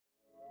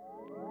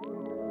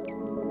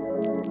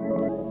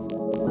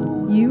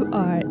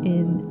are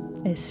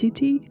in a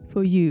City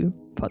for You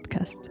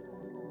podcast.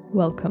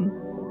 Welcome.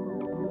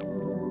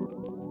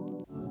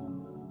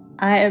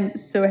 I am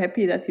so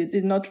happy that you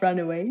did not run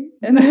away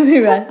and that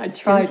you are I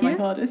still tried my here.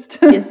 hardest.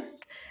 Yes,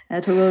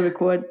 that we will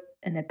record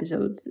an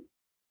episode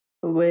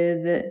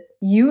with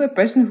you, a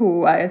person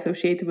who I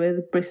associate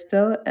with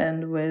Bristol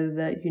and with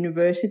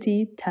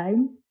university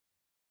time,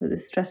 with the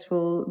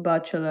stressful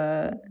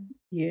bachelor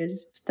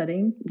years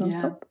studying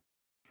non-stop.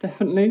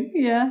 Definitely,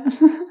 yeah.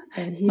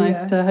 And It's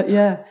nice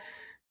to,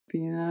 be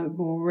in a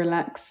more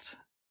relaxed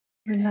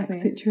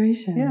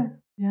situation.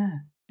 Yeah.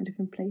 A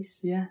different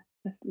place. Yeah,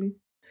 definitely.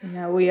 So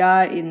now we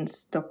are in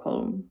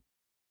Stockholm,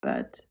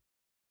 but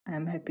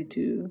I'm happy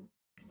to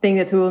think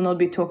that we will not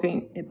be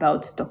talking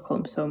about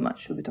Stockholm so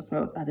much. We'll be talking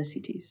about other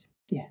cities.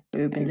 Yeah,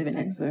 we've been living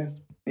in. So.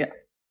 Yeah.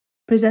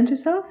 Present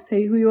yourself,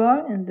 say who you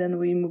are, and then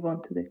we move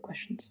on to the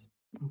questions.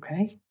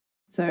 Okay.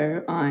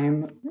 So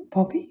I'm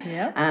Poppy,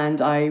 Yeah.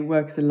 and I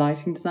work as a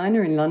lighting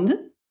designer in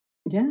London.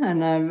 Yeah,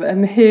 and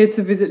I'm here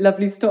to visit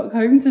lovely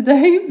Stockholm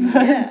today.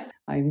 But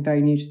I'm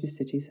very new to the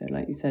city, so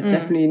like you said,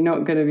 definitely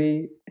not going to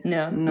be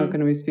going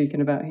to be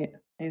speaking about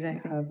here.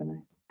 Exactly. However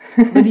nice.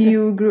 But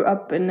you grew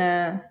up in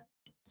a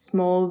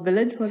small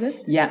village, was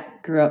it? Yeah,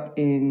 grew up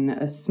in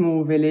a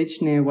small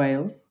village near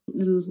Wales,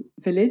 little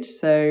village.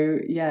 So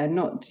yeah,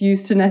 not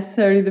used to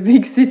necessarily the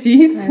big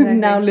cities. Exactly,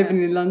 now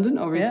living in London,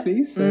 obviously.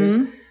 Yeah.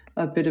 So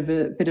a bit of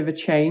a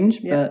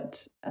change,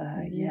 but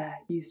Yes.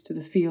 used to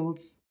the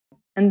fields.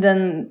 And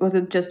then was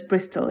it just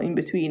Bristol in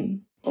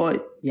between, or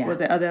were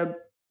there other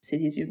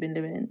cities you've been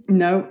living in?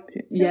 No,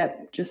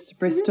 just to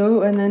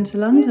Bristol and then to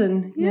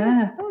London.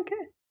 Yeah. Okay.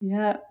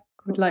 Yeah,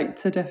 would like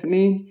to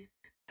definitely.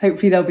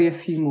 Hopefully, there'll be a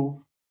few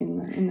more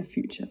in the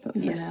future, but for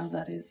now,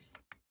 that is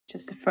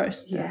just the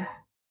first.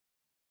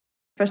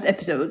 First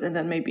episode, and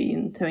then maybe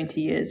in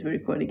 20 years we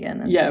record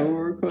again. And we'll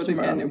record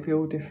again. It'll be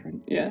all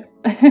different. Yeah.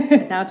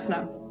 But now it's for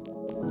now.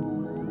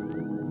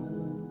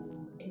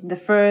 The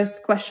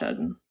first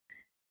question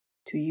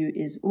to you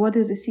is: what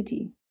is a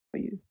city for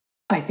you?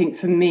 I think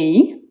for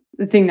me,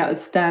 the thing that would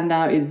stand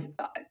out is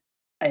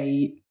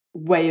a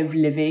way of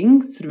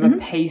living, sort of a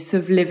pace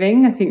of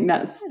living. I think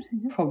that's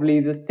probably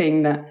the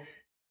thing that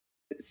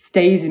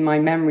stays in my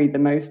memory the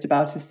most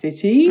about a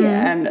city,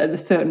 and the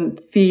certain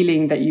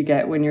feeling that you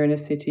get when you're in a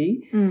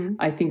city.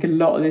 I think a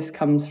lot of this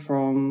comes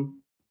from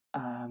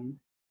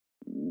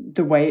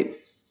the way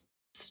it's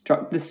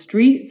struck the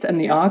streets and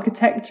the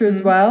architecture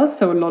as well.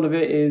 So a lot of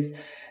it is,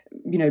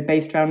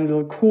 based around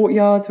little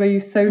courtyards where you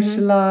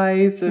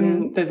socialise,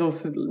 and there's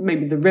also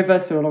maybe the river.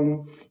 So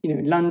along,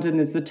 in London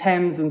there's the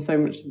Thames, and so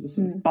much of the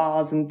sort of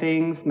bars and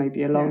things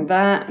maybe along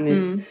that, and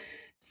it's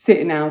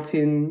sitting out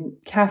in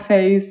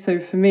cafes. So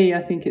for me,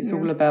 I think it's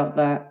all about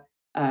that,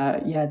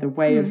 the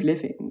way of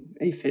living.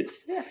 If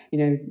it's,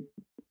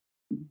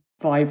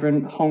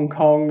 vibrant Hong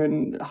Kong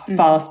and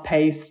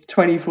fast-paced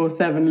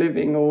 24/7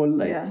 living, or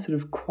like sort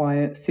of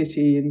quiet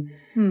city in,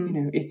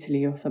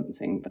 Italy or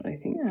something. But I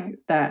think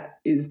that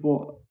is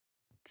what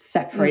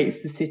separates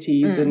the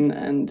cities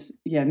and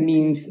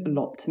means a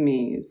lot to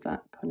me, is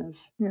that kind of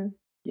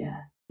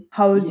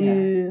How would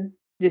you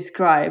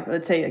describe,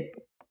 let's say, like,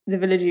 the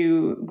village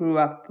you grew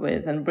up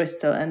with and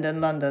Bristol and then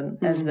London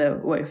as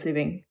a way of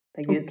living?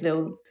 Like these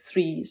little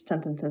 3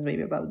 sentences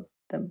maybe about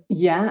them.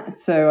 Yeah,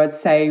 so I'd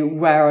say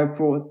where I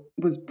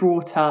was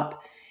brought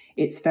up,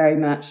 it's very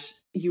much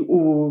you're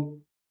all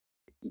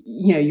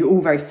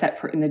very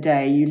separate in the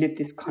day. You live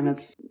this kind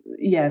of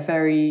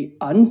very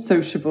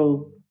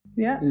unsociable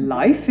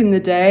life in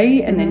the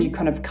day, and then you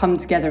kind of come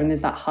together, and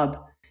there's that hub.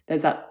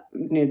 There's that,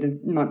 there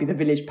might be the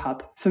village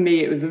pub. For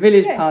me, it was the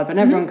village pub, and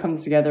everyone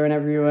comes together, and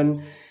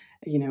everyone,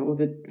 all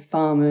the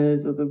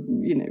farmers or the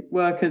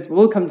workers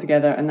will all come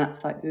together, and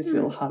that's like this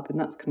little hub, and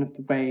that's kind of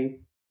the way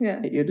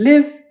that you'd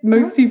live.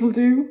 Most people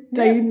do,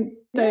 day in,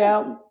 day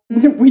out,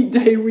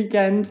 weekday,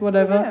 weekend,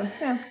 whatever.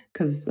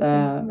 Because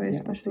very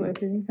special way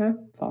of living.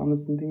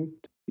 Farmers and things,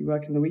 you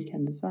work in the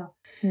weekend as well.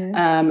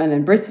 And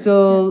then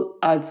Bristol,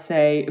 I'd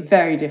say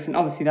very different.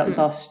 Obviously, that was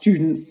our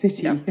student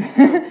city,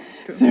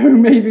 so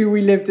maybe we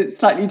lived it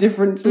slightly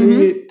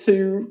differently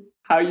to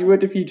how you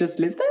would if you just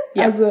lived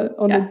there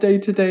on a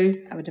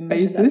day-to-day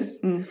basis.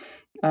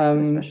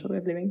 A special way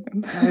of living.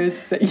 I would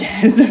say,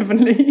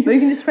 definitely. But you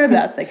can describe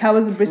that. Like, how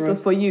was Bristol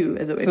for you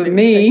as a way of living? For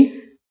me,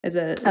 like, as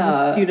a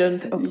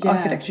student of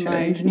architecture,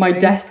 my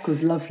desk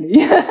was lovely.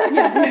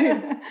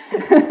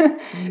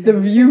 The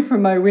view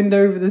from my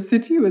window over the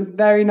city was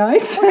very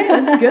nice. Okay,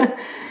 that's good.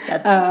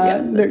 That's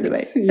the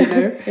way.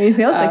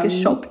 Anything else, like a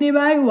shop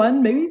nearby?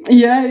 One maybe.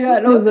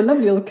 And there was a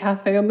lovely little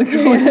cafe on the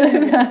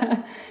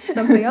corner.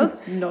 Something else?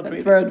 Not That's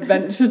really. where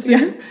adventure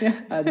to.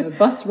 And the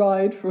bus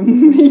ride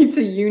from me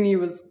to uni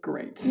was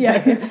great.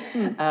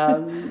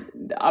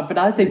 But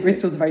I'd say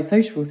Bristol's a very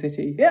sociable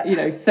city.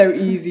 So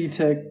easy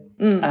to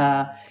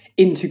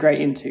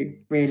integrate into,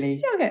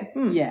 really. I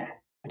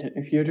don't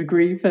know if you'd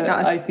agree, but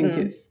I think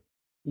it's,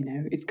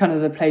 it's kind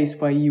of the place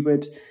where you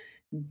would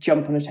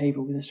jump on a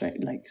table with a stranger.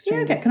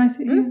 Can I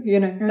sit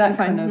here? That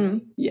kind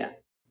of,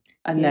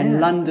 And then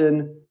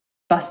London,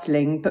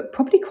 bustling, but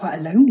probably quite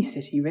a lonely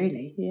city,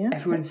 really. Yeah.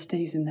 Everyone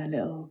stays in their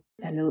little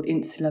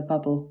insular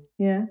bubble.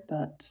 Yeah.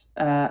 But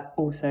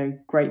also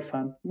great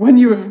fun when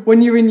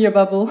you're in your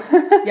bubble.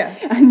 Yeah.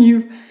 And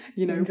you've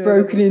Enjoy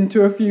broken bubble.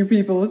 into a few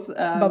people's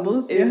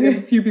Bubbles,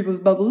 a few people's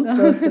bubbles.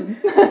 Burst them.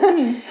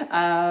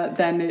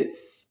 Then it's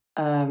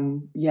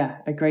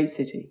a great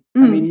city. I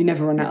mean, you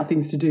never run out of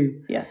things to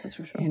do. Yeah, that's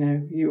for sure.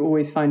 You're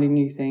always finding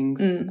new things,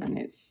 and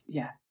it's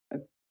a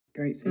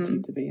great city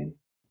to be in.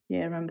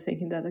 Yeah, I remember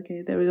thinking that,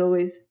 okay, there is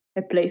always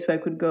a place where I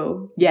could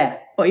go. Yeah.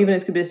 Or even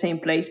it could be the same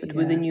place, but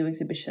with a new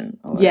exhibition.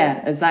 Or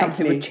exactly.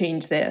 Something would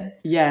change there.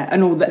 Yeah,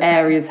 and all the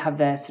areas have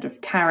their sort of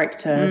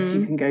characters.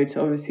 You can go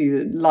to, obviously,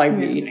 the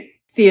lively,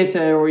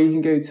 theatre, or you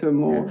can go to a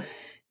more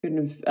kind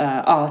of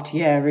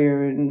arty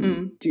area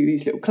and do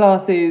these little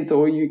classes,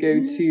 or you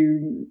go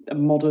to a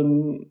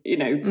modern,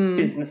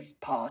 business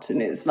part.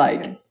 And it's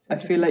like, I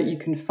feel like you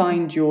can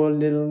find your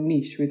little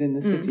niche within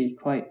the city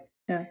quite...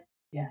 Yeah,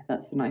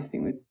 that's the nice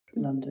thing with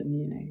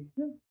London,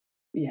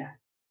 Yeah.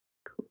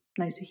 Cool.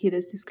 Nice to hear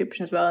this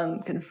description as well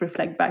and kind of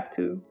reflect back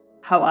to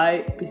how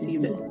I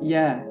perceived it.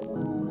 Yeah.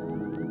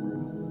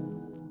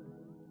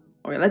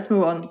 Okay, let's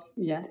move on to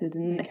the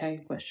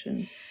next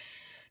question.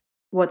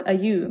 What are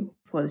you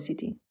for the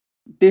city?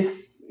 This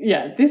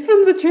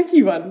one's a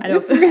tricky one. I know.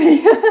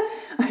 Really,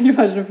 I can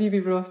imagine a few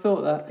people have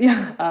thought that.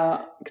 Yeah.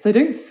 Because I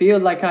don't feel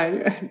like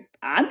I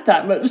add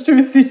that much to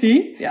a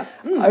city. Yeah.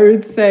 I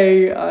would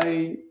say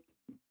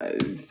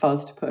if I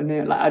was to put a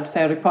name, I'd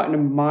say I'm quite an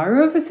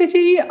admirer of a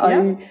city.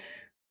 Yeah.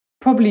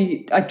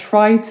 I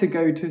try to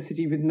go to a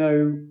city with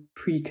no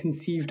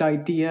preconceived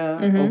idea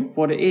of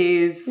what it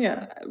is,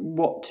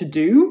 what to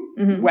do,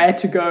 where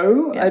to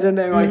go. I don't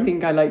know. I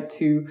think I like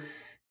to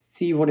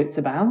see what it's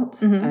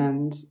about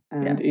and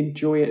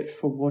enjoy it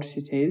for what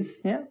it is.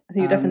 Yeah, I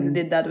think you definitely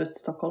did that with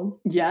Stockholm.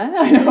 Yeah,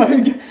 I know.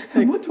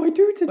 What do I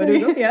do today? Where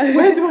do I go? Yeah.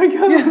 Where do I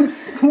go? Yeah.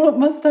 What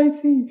must I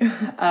see?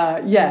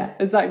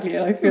 Exactly.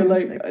 And I feel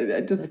like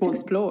I just want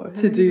explore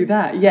to do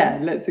that. Yeah,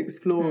 let's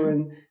explore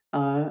and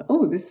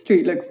this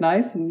street looks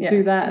nice and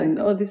do that, and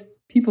this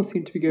people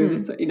seem to be going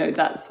this.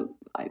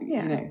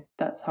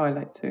 That's how I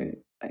like to.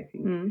 I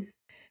think.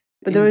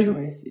 But there is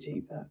a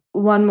city,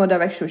 one more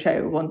direction which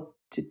I want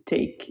to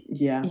take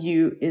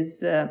you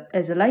is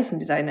as a lighting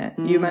designer.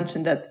 You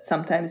mentioned that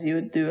sometimes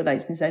you do a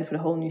lighting design for the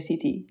whole new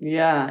city.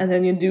 Yeah. And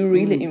then you do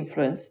really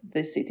influence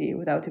this city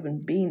without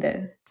even being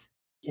there.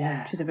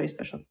 Yeah. Which is a very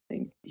special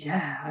thing.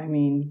 Yeah, I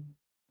mean,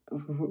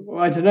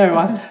 I don't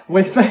know.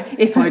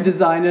 If I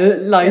design a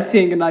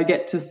lighting and I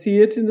get to see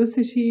it in the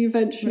city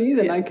eventually,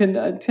 then I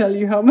can tell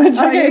you how much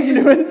I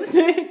influenced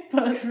it.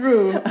 But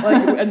true.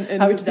 In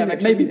which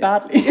direction? Maybe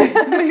badly.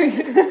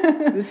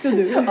 We still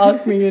do.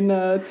 Ask me in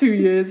 2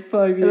 years,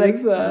 5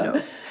 years.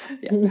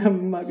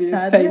 Might be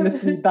a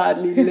famously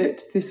badly lit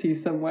city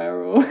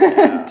somewhere, or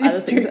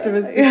district of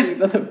a city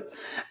that have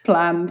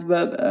planned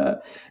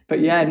that. But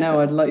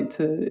I'd like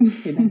to.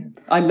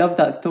 I love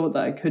that thought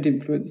that I could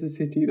influence a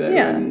city though,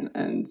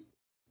 and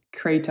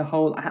create a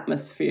whole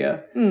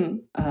atmosphere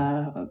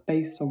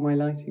based on my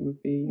lighting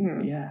would be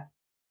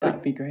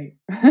that'd be great.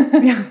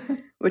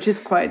 Which is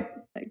quite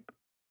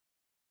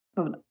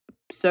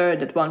absurd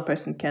that one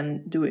person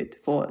can do it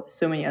for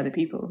so many other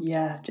people.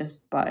 Yeah,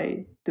 just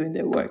by doing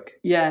their work.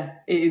 Yeah,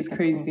 it is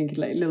crazy thinking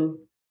like little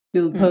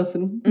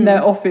person in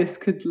their office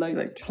could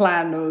like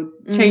plan or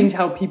change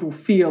how people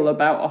feel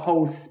about a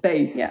whole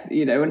space. Yeah,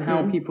 and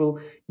how people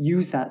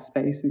use that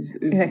space is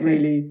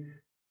really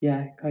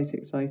quite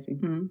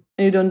exciting.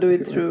 And you don't do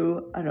it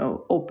through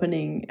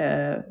opening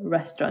a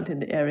restaurant in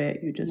the area.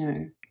 You just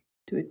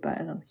do it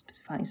by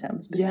specifying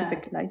some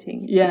specific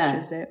lighting. Yeah,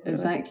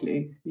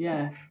 exactly.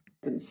 Yeah,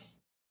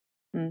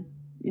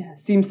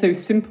 seems so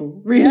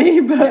simple, really,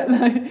 but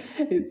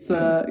it's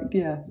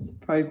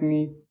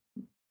surprisingly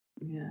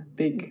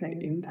big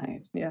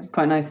impact. Yeah, it's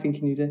quite nice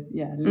thinking you did.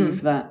 Yeah,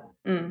 leave that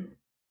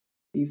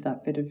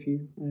bit of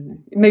you. I don't know.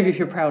 Maybe if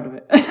you're proud of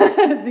it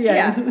at the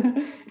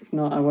end. If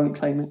not, I won't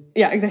claim it.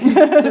 Yeah, exactly.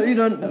 So you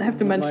don't have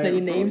to mention any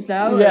names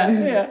now.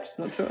 Just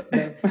not sure.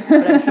 No. But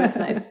I'm sure it's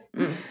nice.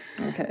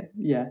 Okay.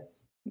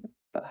 Yes.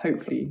 But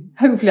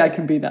hopefully I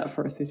can be that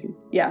for a city.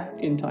 Yeah.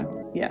 In time.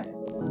 Yeah.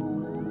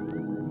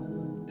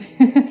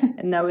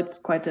 And now it's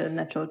quite a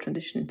natural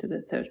transition into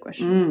the third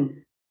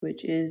question,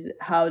 which is,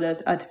 how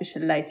does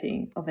artificial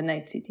lighting of a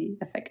night city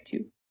affect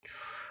you?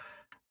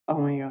 Oh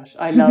my gosh,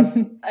 I love,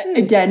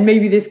 again,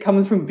 maybe this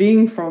comes from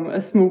being from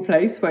a small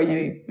place where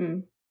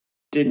you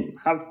didn't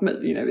have,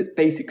 it's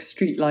basic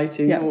street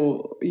lighting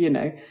or,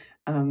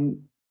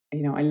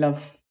 I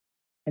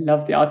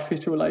love the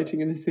artificial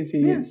lighting in the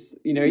city. It's,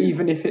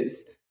 even if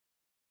it's,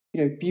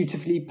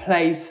 beautifully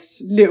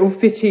placed little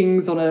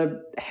fittings on a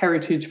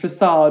heritage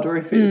facade, or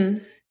if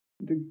it's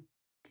the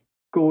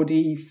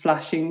gaudy,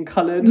 flashing,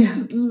 coloured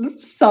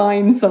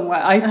sign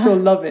somewhere, I still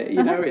love it.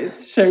 It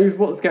shows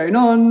what's going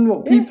on,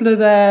 what people are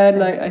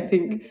there. I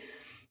think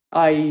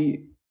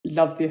I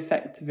love the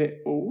effect of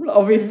it all.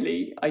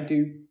 Obviously, I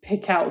do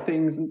pick out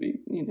things and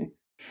be,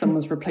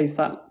 someone's replaced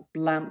that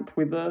lamp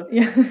with a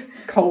Yeah.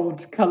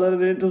 cold colour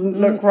and it doesn't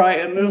look right,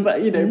 and there's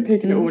that,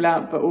 picking it all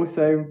out. But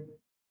also,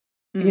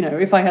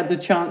 if I had the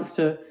chance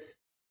to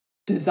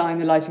design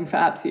the lighting for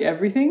absolutely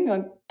everything,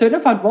 I don't know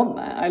if I'd want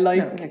that. I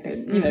like,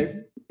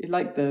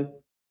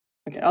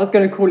 I was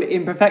going to call it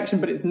imperfection,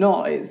 but it's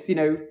not. It's,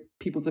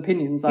 people's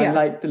opinions. I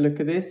like the look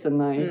of this,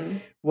 and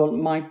I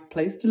want my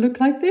place to look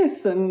like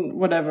this, and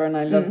whatever. And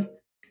I love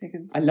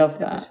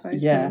that.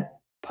 Yeah.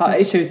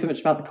 It shows so much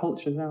about the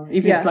culture as well.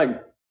 Even if it's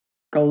like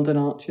golden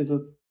arches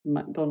of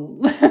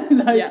McDonald's,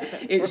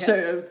 it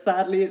shows.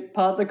 Sadly, it's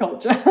part of the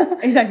culture.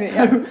 Exactly.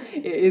 So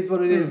it is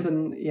what it is,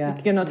 and you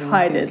cannot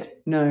hide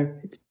it. No,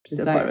 it's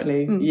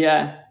exactly.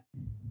 Yeah,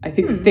 I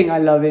think the thing I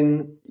love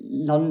in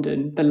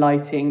London, the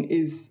lighting,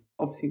 is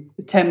obviously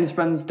the Thames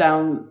runs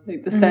down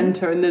like the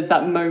centre, and there's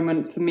that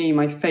moment for me.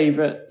 My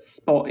favourite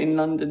spot in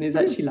London is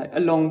actually like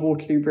along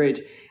Waterloo Bridge,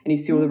 and you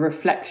see all the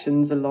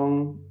reflections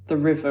along the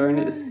river, and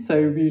it's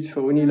so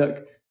beautiful. When you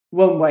look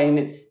one way, and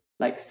it's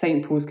like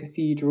St Paul's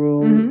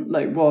Cathedral,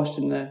 like washed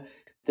in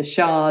the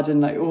Shard,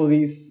 and like all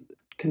these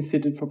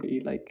considered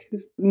probably like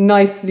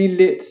nicely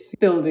lit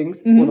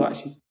buildings, although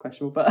actually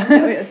questionable, but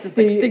it's just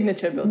like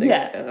signature buildings.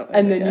 Yeah,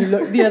 and then you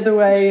look the other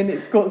way, and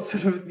it's got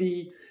sort of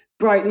the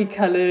brightly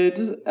coloured,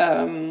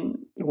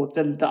 or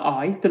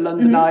the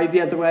London Eye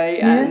the other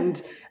way,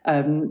 and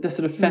the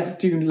sort of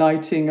festoon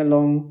lighting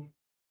along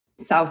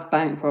South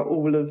Bank where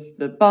all of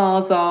the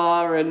bars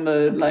are, and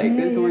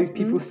there's all these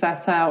people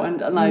sat out,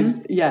 and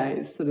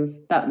it's sort of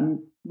that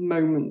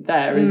moment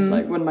there is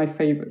like one of my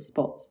favourite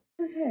spots.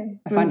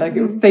 I find I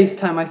go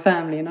FaceTime my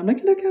family, and I'm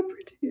like, look how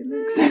pretty it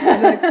looks.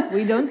 Like,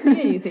 we don't see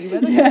anything,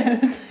 but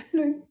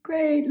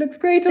looks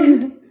great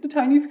on the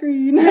tiny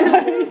screen.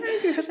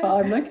 But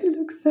I'm like, it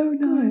looks so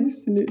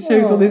nice, and it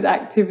shows all this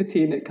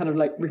activity, and it kind of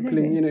like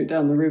rippling,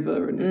 down the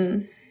river,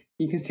 and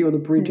you can see all the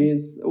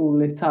bridges all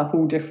lit up,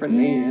 all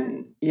differently,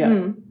 and I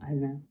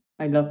don't know,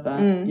 I love that.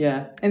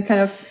 And kind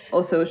of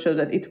also shows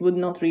that it would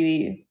not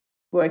really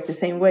work the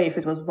same way if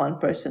it was one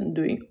person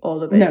doing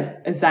all of it. No,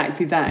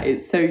 exactly that.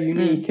 It's so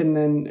unique, and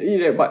then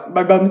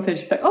my mum said,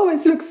 she's like, oh,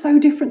 it looks so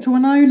different to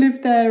when I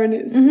lived there, and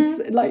it's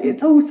like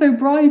it's all so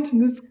bright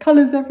and there's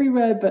colours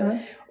everywhere.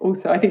 But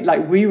also, I think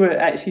like we were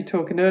actually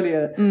talking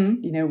earlier,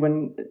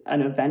 when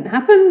an event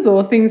happens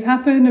or things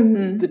happen,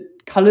 and the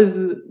colours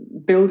of the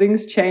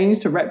buildings change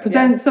to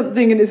represent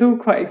something, and it's all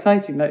quite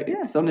exciting. Like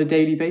it's on a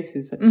daily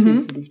basis, actually,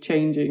 sort of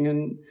changing,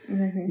 and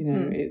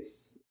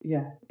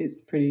it's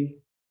pretty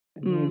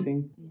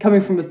amazing.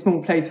 Coming from a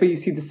small place where you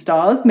see the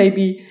stars,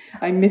 maybe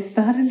I miss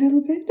that a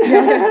little bit.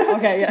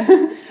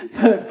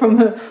 But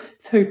from a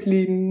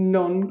totally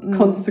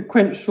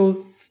non-consequential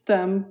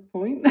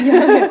standpoint,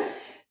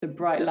 the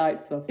bright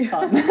lights are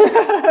fun.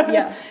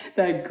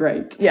 They're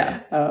great.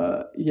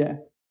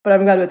 But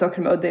I'm glad we're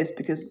talking about this,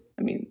 because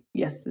I mean,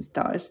 yes, the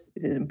stars,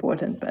 it is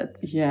important, but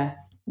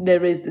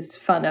there is this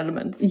fun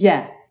element.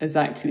 Yeah,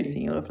 exactly. To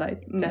seeing all of light.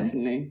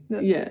 Definitely.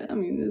 Yeah, I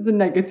mean, there's a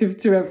negative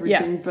to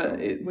everything, but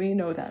we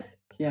know that.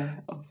 Yeah,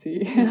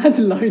 obviously, as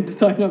a light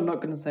designer, I'm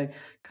not going to say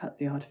cut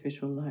the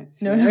artificial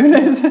lights. No.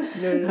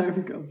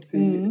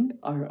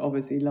 I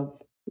obviously love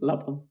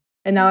them.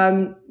 And now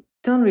I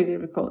don't really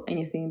recall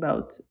anything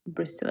about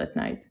Bristol at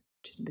night,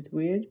 which is a bit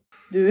weird.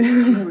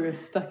 We were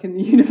stuck in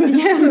the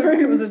university.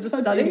 It was just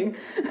studying,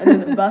 and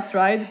then the bus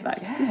ride back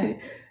to see.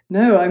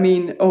 No, I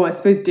mean, I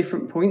suppose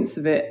different points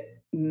of it.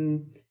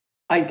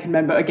 I can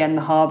remember again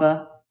the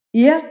harbour.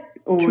 Yeah.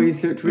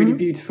 Always looked really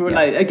beautiful.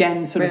 Like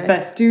again, sort of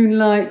festoon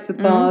lights, the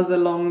bars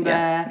along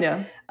there.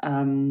 Yeah.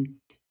 And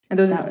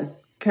there was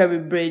this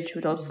curvy bridge,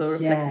 which also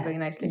reflected very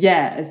nicely.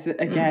 Yeah,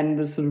 again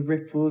the sort of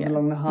ripples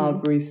along the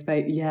harbour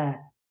space. Yeah,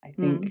 I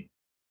think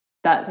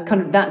that's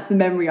the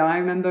memory I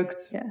remember,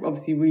 because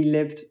obviously we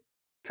lived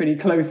pretty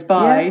close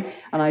by,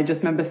 and I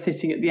just remember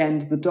sitting at the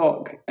end of the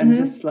dock and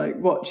just like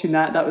watching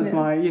that. That was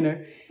my,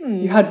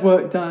 you had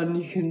work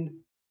done,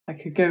 I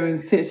could go and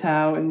sit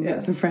out and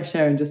get some fresh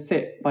air and just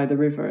sit by the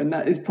river, and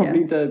that is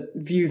probably the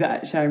view that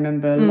actually I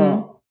remember a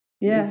lot.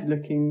 Is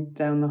looking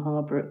down the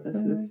harbour at the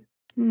sort of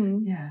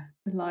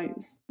the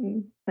lights.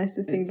 Nice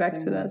to think back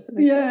to that.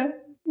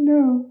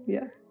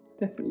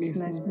 Definitely. It's a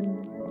nice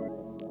memory.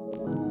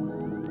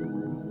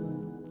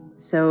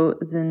 So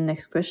the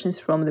next question is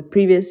from the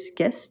previous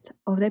guest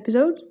of the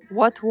episode.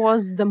 What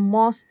was the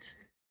most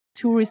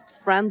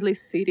tourist-friendly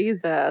city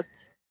that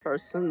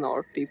person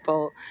or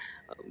people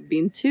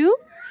been to?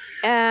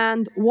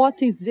 And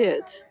what is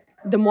it,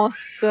 the most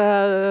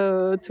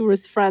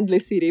tourist-friendly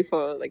city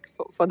for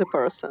the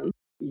person?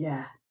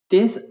 Yeah,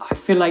 I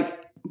feel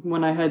like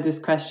when I heard this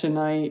question,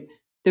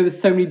 there was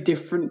so many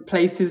different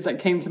places that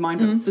came to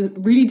mind for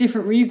really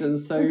different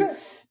reasons. So,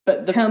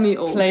 but the tell me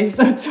all. Place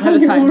I'll tell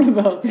you all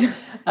about.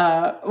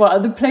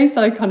 The place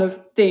I kind of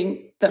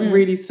think that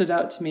really stood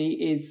out to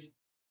me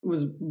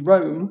was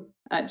Rome.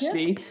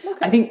 Actually,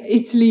 I think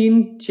Italy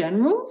in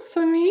general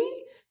for me.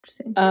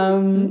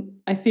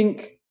 I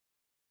think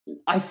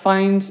I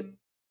find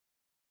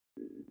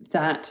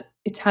that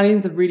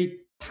Italians are really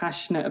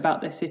passionate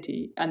about their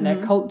city and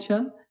their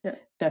culture,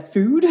 their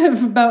food,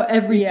 about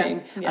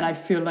everything. And I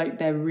feel like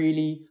they're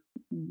really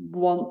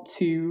want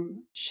to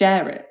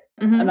share it.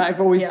 Mhm. And I've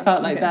always Yeah,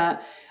 felt like okay.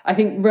 that. I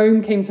think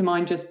Rome came to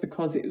mind just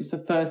because it was the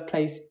first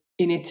place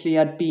in Italy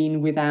I'd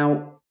been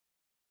without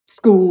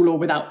school or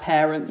without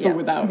parents Yeah, or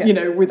without, okay. you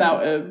know,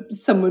 without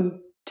someone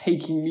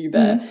taking me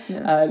there.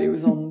 Yeah. It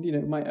was on, you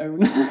know, my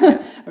own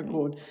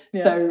accord.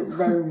 Yeah. So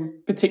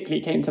Rome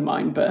particularly came to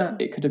mind,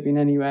 but it could have been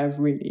anywhere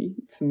really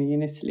for me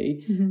in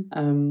Italy.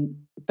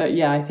 But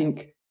yeah, I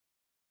think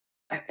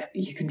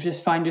you can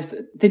just find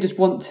they just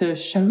want to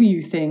show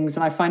you things,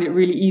 and I find it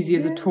really easy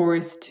as a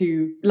tourist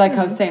to, like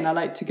I was saying, I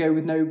like to go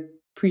with no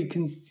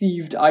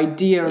preconceived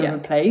idea of a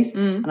place,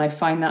 and I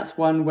find that's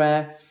one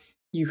where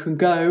you can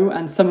go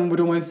and someone would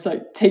almost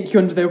like take you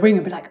under their wing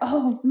and be like,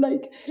 oh,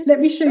 like, let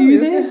me show you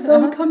this,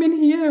 oh, come in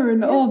here,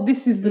 and oh,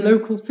 this is the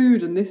local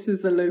food and this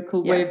is the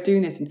local way of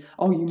doing this, and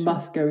oh, you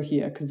must go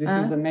here because this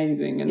is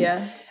amazing.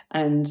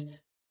 And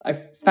I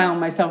found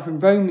myself in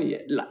Rome,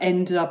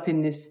 ended up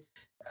in this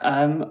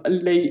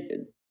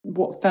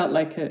what felt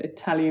like an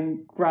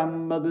Italian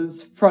grandmother's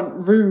front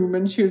room,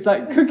 and she was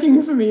like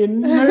cooking for me,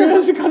 and you know, I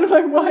was kind of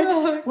like,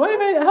 how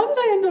did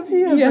I end up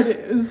here? But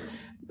it was,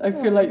 I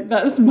feel like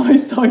that's my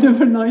side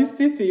of a nice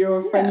city,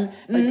 or a friendly,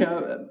 like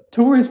a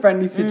tourist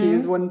friendly city,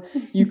 is when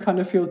you kind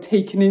of feel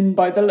taken in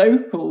by the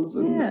locals,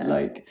 and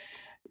like,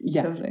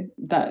 Totally.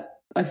 that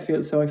I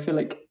feel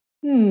like,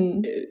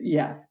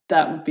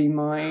 that would be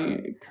my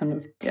kind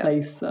of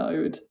place that I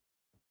would,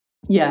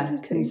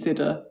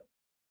 consider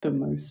the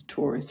most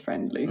tourist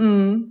friendly.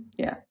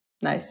 Yeah,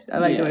 nice. I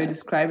like the way you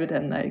describe it,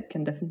 and I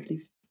can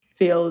definitely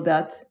feel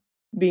that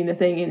being a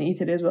thing in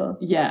Italy as well.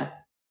 Yeah,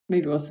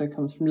 maybe also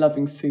comes from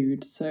loving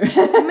food, so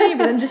maybe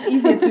then just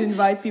easier to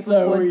invite people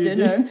for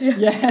dinner.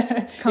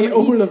 Yeah, it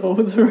all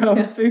evolves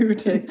around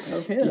food.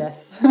 Okay.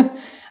 Yes,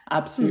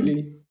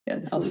 absolutely. Yeah,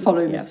 I'll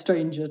follow the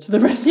stranger to the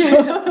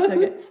restaurant. It's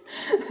okay.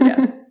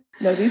 Yeah.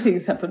 No, these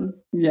things happen.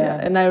 Yeah.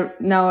 And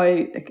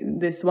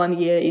this 1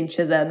 year in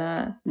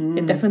Cesena,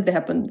 it definitely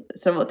happened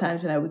several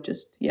times when I would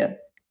just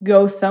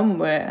go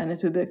somewhere and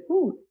it would be like,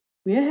 oh,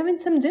 we are having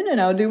some dinner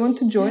now. Do you want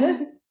to join us?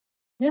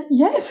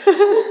 Yes,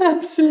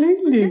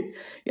 absolutely.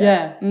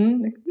 Yeah.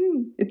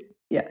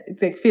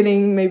 It's like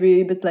feeling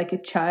maybe a bit like a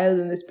child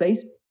in this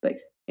place, like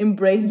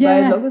embraced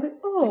by locals. Like,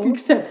 oh, like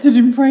accepted,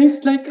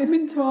 embraced, like come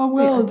into our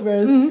world.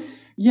 Whereas,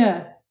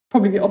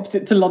 probably the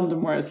opposite to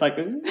London, where it's like,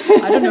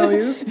 I don't know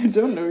you. I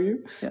don't know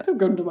you. Don't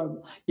go into my.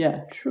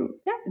 Yeah, true.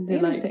 Yeah, and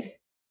they're like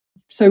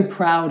so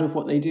proud of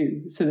what they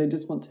do, so they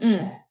just want to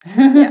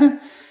share.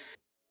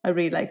 I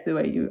really like the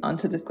way you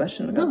answered this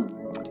question.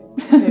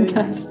 Very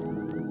nice.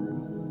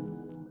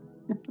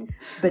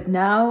 But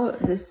now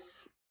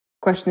this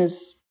question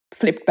is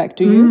flipped back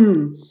to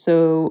you.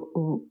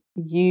 So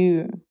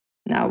you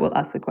now will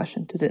ask the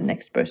question to the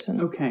next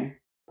person. Okay.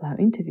 We'll have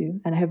an interview,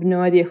 and I have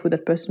no idea who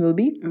that person will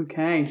be.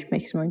 Okay. Which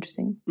makes it more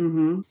interesting.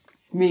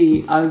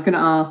 Me, I was going to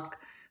ask,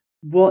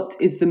 what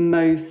is the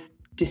most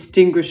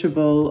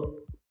distinguishable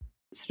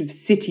sort of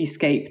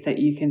cityscape that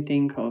you can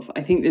think of?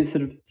 I think there's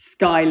sort of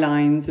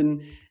skylines,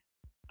 and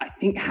I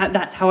think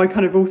that's how I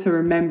kind of also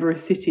remember a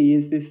city,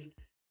 is this,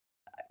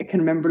 I can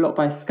remember a lot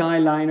by a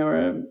skyline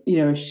or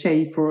a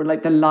shape or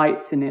like the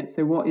lights in it.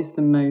 So what is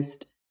the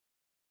most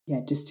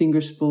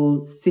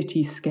distinguishable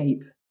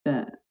cityscape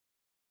that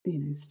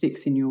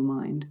sticks in your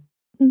mind?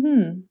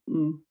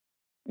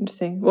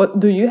 Interesting. What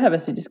do you have a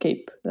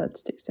cityscape that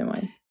sticks to your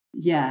mind?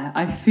 Yeah,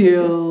 I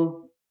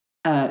feel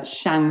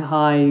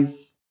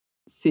Shanghai's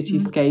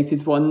cityscape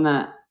is one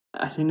that,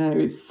 I don't know,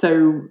 it's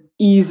so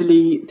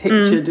easily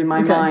pictured in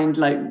my mind.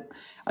 Like,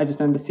 I just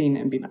remember seeing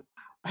it and being like,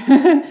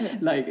 wow.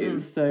 Like,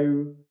 it's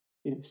so,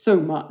 so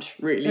much,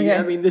 really.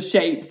 I mean, the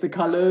shapes, the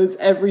colours,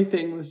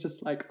 everything was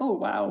just like, oh,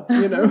 wow,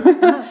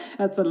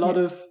 that's a lot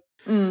of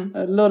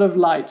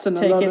lights and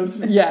a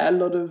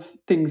lot of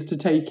things to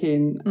take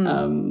in.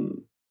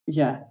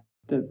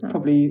 They're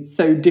probably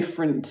so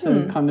different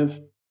to kind of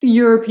the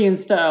European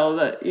style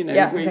that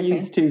we're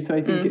used to. So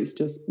I think it's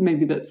just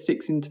maybe that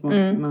sticks into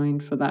my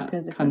mind for that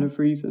kind of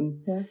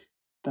reason. Yeah.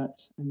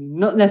 But I mean,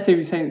 not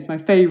necessarily saying it's my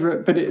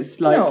favourite, but it's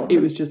like it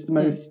was just the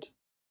most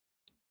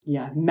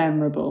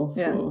memorable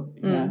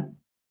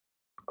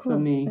for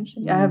me.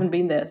 I haven't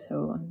been there,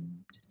 so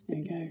just there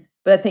you go.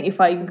 But I think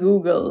if I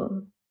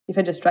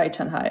just tried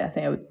Shanghai, I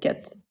think I would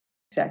get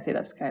exactly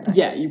that skyline.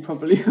 Yeah, you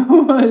probably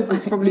would.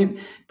 It's probably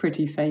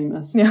pretty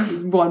famous. Yeah.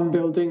 There's one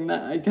building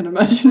that I can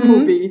imagine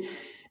will be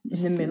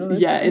in the middle of it.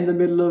 Yeah, in the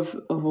middle of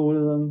all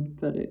of them.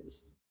 But it's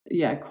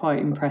quite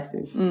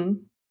impressive.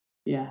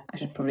 Yeah. I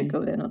should probably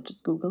go there, not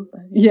just Google.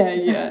 But yeah.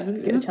 I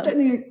don't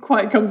think it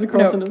quite comes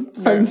across on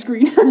a phone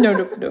screen.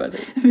 No.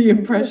 The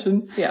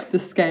impression. Yeah. The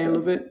scale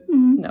of it.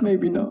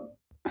 Maybe not.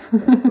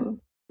 Cool.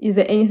 Is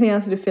there anything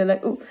else you feel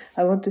like, oh,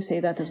 I want to say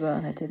that as well,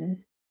 and I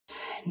didn't?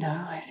 No,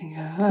 I think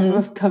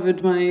I've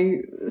covered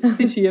my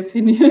city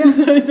opinions.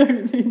 I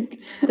don't think.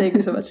 Thank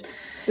you so much.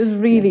 It was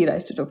really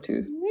nice to talk to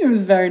you. It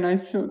was very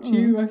nice to talk to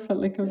you. I felt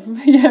like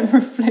I've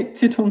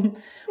reflected on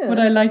what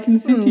I like in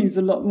cities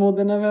a lot more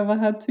than I've ever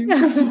had to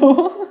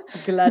before.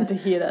 Glad to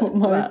hear that. What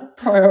my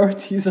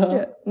priorities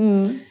are.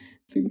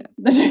 Food.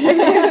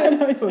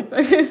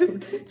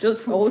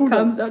 Just all Food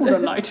comes and, out. food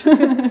and light.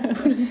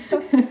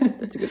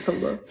 That's a good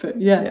combo. But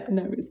Yeah.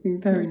 no, it's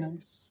been very Nice.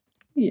 nice.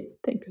 Yeah,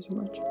 Thank you so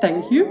much.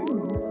 thank you.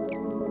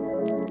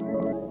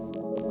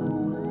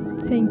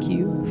 Thank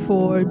you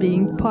for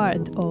being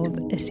part of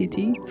A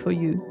City for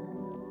You.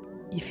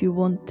 If you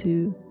want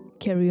to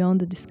carry on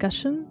the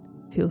discussion,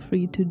 feel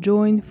free to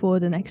join for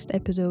the next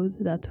episode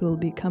that will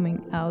be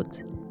coming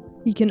out.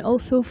 You can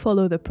also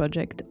follow the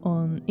project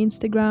on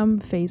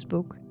Instagram,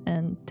 Facebook,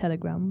 and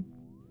Telegram.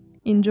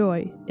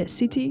 Enjoy A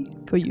City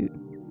for You.